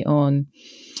somebody on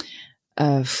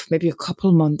maybe a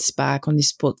couple months back on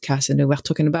this podcast, and they were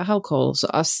talking about alcohol. So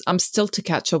I'm still to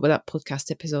catch up with that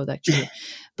podcast episode, actually.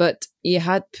 But he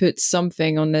had put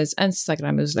something on his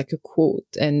Instagram. It was like a quote,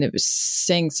 and it was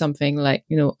saying something like,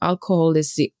 alcohol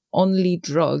is the only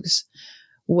drugs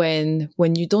when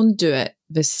you don't do it,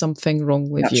 there's something wrong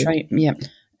with you. That's right, yeah.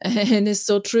 And it's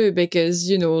so true because,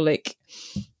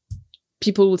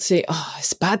 people would say, oh,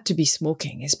 it's bad to be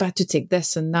smoking. It's bad to take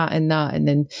this and that and that. And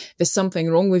then there's something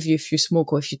wrong with you if you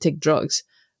smoke or if you take drugs.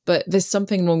 But there's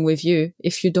something wrong with you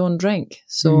if you don't drink.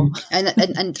 So,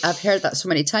 and I've heard that so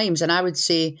many times. And I would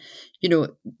say, no,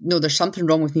 there's something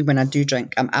wrong with me when I do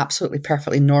drink. I'm absolutely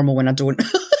perfectly normal when I don't.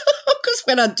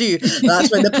 When I do,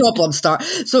 that's when the problems start.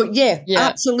 So yeah,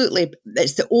 absolutely.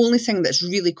 It's the only thing that's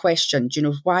really questioned.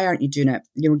 Why aren't you doing it?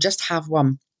 Just have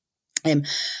one. A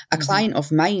client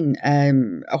of mine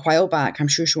a while back, I'm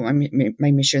sure she won't mind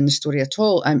me sharing the story at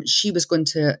all. She was going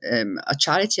to a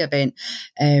charity event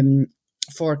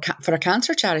for a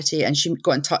cancer charity, and she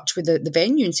got in touch with the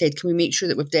venue and said, can we make sure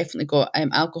that we've definitely got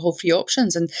alcohol-free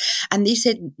options? And they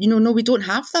said, no, we don't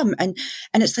have them. And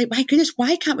it's like, my goodness,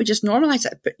 why can't we just normalise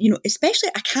it? But, especially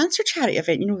a cancer charity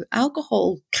event,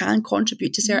 alcohol can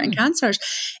contribute to certain cancers.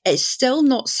 It's still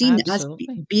not seen as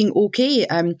being okay.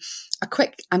 I'm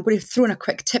going to throw in a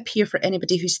quick tip here for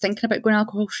anybody who's thinking about going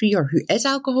alcohol-free or who is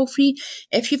alcohol-free.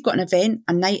 If you've got an event,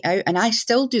 a night out, and I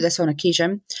still do this on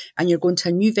occasion, and you're going to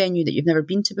a new venue that you've never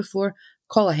been to before,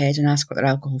 call ahead and ask what their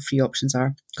alcohol-free options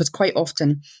are. Because quite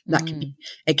often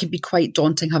it can be quite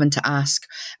daunting having to ask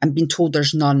and being told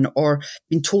there's none, or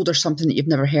being told there's something that you've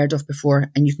never heard of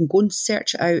before. And you can go and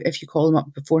search it out if you call them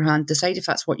up beforehand, decide if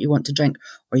that's what you want to drink,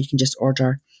 or you can just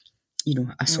order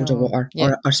a soda water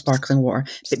or sparkling water.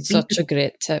 But such a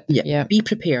great tip. Yeah. Be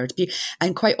prepared.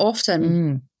 And quite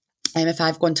often, if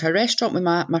I've gone to a restaurant with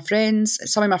my friends,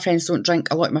 some of my friends don't drink,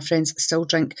 a lot of my friends still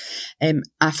drink,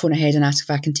 I phone ahead and ask if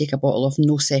I can take a bottle of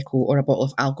Prosecco or a bottle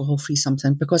of alcohol-free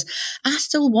something, because I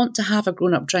still want to have a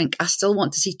grown-up drink. I still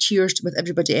want to say cheers with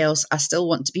everybody else. I still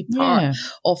want to be part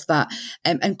of that.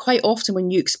 And quite often when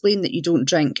you explain that you don't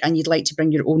drink and you'd like to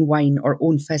bring your own wine or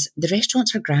own fizz, the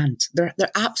restaurants are grand. They're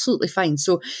absolutely fine.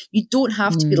 So you don't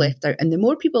have to be left out. And the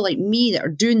more people like me that are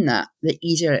doing that, the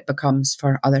easier it becomes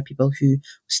for other people who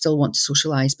still want to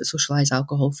socialise, but socialise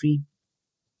alcohol-free.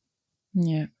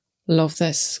 Yeah, love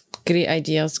this. Great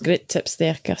ideas, great tips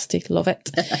there, Kirsty. Love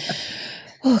it.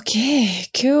 Okay,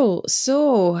 cool.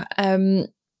 So,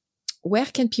 where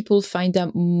can people find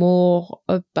out more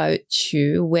about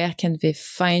you? Where can they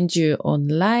find you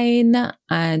online?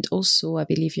 And also, I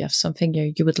believe you have something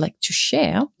you would like to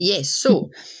share. Yes.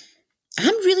 So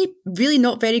I'm really, really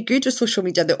not very good with social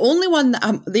media. The only one that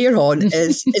I'm there on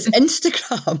is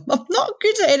Instagram. I'm not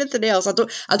good at anything else. I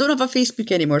don't have a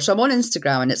Facebook anymore. So I'm on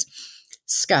Instagram, and it's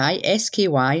Sky,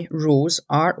 S-K-Y, Rose,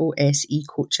 R-O-S-E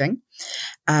coaching.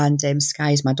 And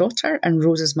Sky is my daughter and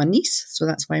Rose is my niece. So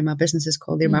that's why my business is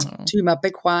called, they're my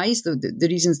big whys, the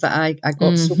reasons that I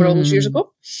got sober all those years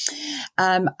ago.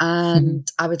 And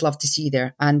I would love to see you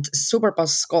there. And Sober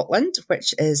Buzz Scotland,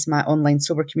 which is my online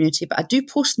sober community. But I do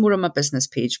post more on my business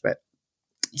page, but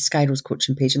Sky Rose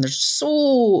coaching page, and there's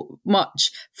so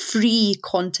much free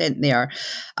content there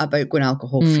about going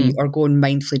alcohol free or going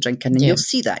mindfully drinking, and you'll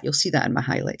see that in my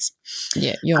highlights.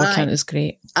 Yeah, your account is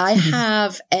great. I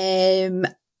have a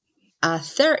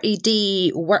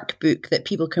 30-day workbook that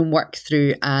people can work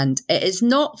through, and it is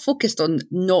not focused on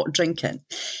not drinking.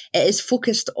 It is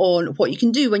focused on what you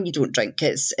can do when you don't drink.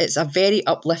 It's a very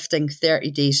uplifting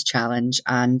 30 days challenge,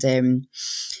 and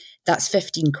that's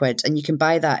 15 quid, and you can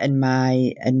buy that in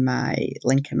my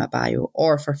link in my bio,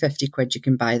 or for 50 quid you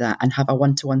can buy that and have a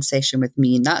one-to-one session with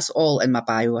me, and that's all in my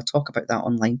bio. I talk about that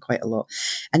online quite a lot,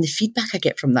 and the feedback I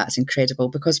get from that is incredible,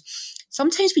 because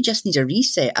sometimes we just need a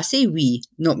reset. I say we,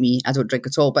 not me, I don't drink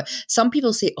at all, but some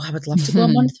people say, I would love to go a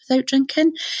month without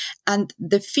drinking, and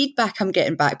the feedback I'm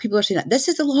getting back, people are saying that this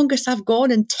is the longest I've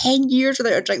gone in 10 years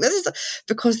without a drink. This is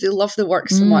because they love the work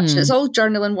so much, and it's all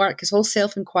journaling work, it's all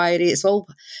self-inquiry, it's all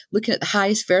looking at the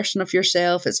highest version of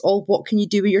yourself, it's all what can you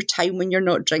do with your time when you're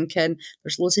not drinking.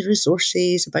 There's loads of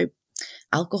resources about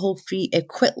alcohol-free,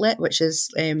 Quit Lit, which is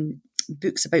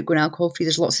books about going alcohol free.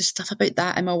 There's lots of stuff about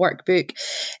that in my workbook.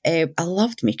 I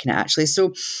loved making it, actually.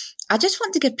 So I just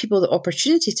want to give people the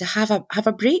opportunity to have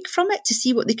a break from it, to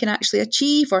see what they can actually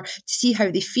achieve, or to see how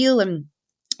they feel. And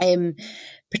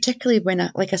particularly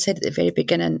when, like I said at the very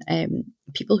beginning,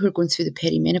 people who are going through the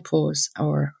perimenopause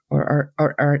or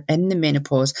are in the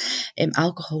menopause,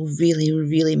 alcohol really,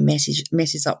 really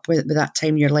messes up with that time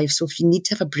in your life. So if you need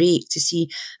to have a break to see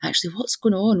actually what's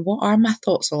going on, what are my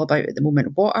thoughts all about at the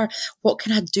moment, what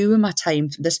can I do with my time,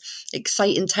 this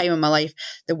exciting time in my life,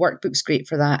 the workbook's great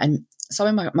for that. And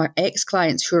some of my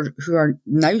ex-clients who are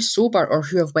now sober, or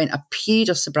who have went a period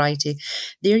of sobriety,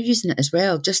 they're using it as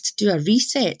well, just to do a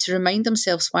reset, to remind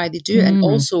themselves why they do it. And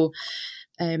also,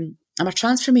 I'm a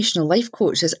transformational life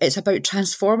coach. It's about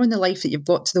transforming the life that you've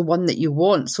got to the one that you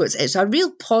want. So it's a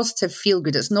real positive feel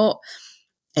good. It's not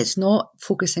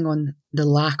focusing on the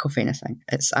lack of anything.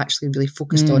 It's actually really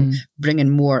focused on bringing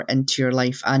more into your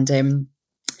life. And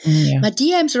my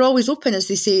DMs are always open, as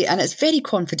they say, and it's very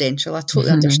confidential. I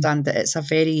totally understand that it's a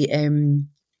very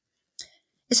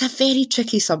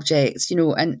tricky subject,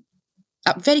 and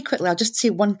very quickly, I'll just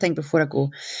say one thing before I go.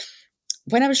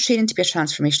 When I was training to be a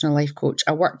transformational life coach,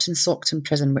 I worked in Saughton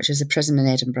Prison, which is a prison in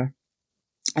Edinburgh,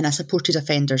 and I supported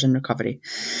offenders in recovery.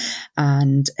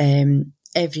 And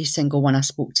every single one I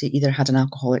spoke to either had an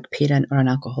alcoholic parent or an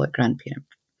alcoholic grandparent.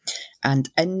 And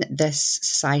in this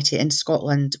society in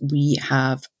Scotland, we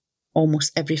have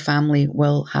almost every family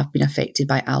will have been affected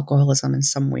by alcoholism in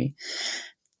some way.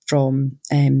 From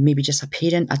maybe just a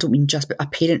parent, I don't mean just, but a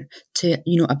parent, to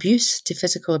abuse, to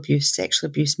physical abuse, sexual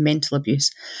abuse, mental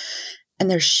abuse. And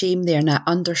there's shame there, and I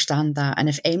understand that. And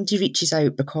if MD reaches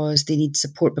out because they need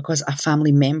support, because a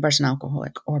family member's an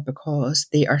alcoholic, or because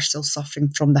they are still suffering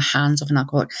from the hands of an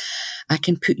alcoholic, I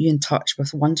can put you in touch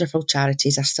with wonderful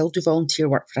charities. I still do volunteer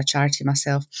work for a charity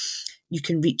myself. You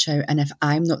can reach out, and if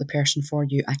I'm not the person for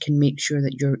you, I can make sure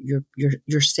that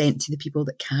you're sent to the people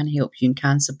that can help you and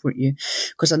can support you.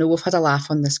 Because I know we've had a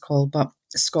laugh on this call, but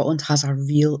Scotland has a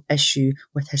real issue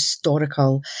with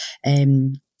historical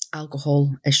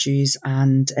alcohol issues,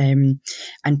 and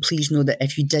please know that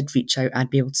if you did reach out, I'd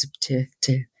be able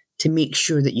to make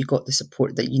sure that you got the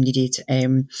support that you needed.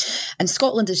 And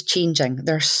Scotland is changing.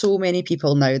 There are so many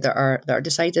people now that are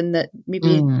deciding that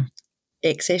maybe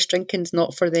excess drinking is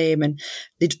not for them, and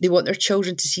they want their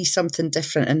children to see something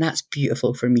different, and that's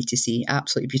beautiful for me to see.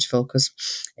 Absolutely beautiful, because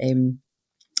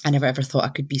I never ever thought I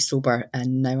could be sober,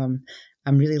 and now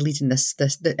I'm really leading this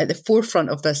at the forefront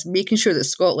of this, making sure that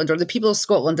Scotland, or the people of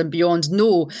Scotland and beyond,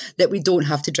 know that we don't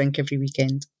have to drink every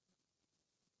weekend.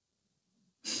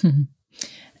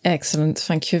 Excellent.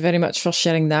 Thank you very much for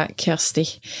sharing that, Kirsty.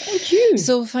 Thank you.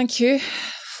 So thank you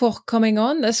for coming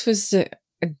on. This was a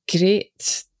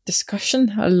great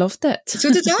discussion. I loved it.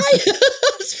 So did I.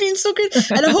 It's been so good.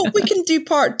 And I hope we can do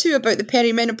part 2 about the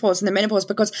perimenopause and the menopause,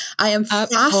 because I am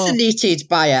fascinated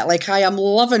by it. Like, I am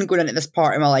loving going into this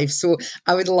part of my life. So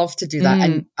I would love to do that.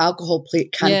 And alcohol can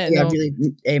play a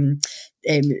really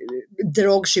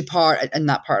derogatory part in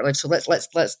that part of life. So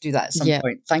let's do that at some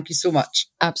point. Thank you so much.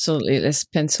 Absolutely. Let's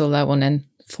pencil that one in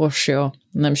for sure.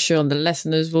 And I'm sure the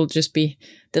listeners will just be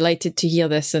delighted to hear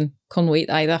this and can't wait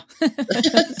either.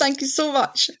 Thank you so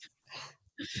much.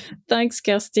 Thanks,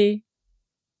 Kirsty.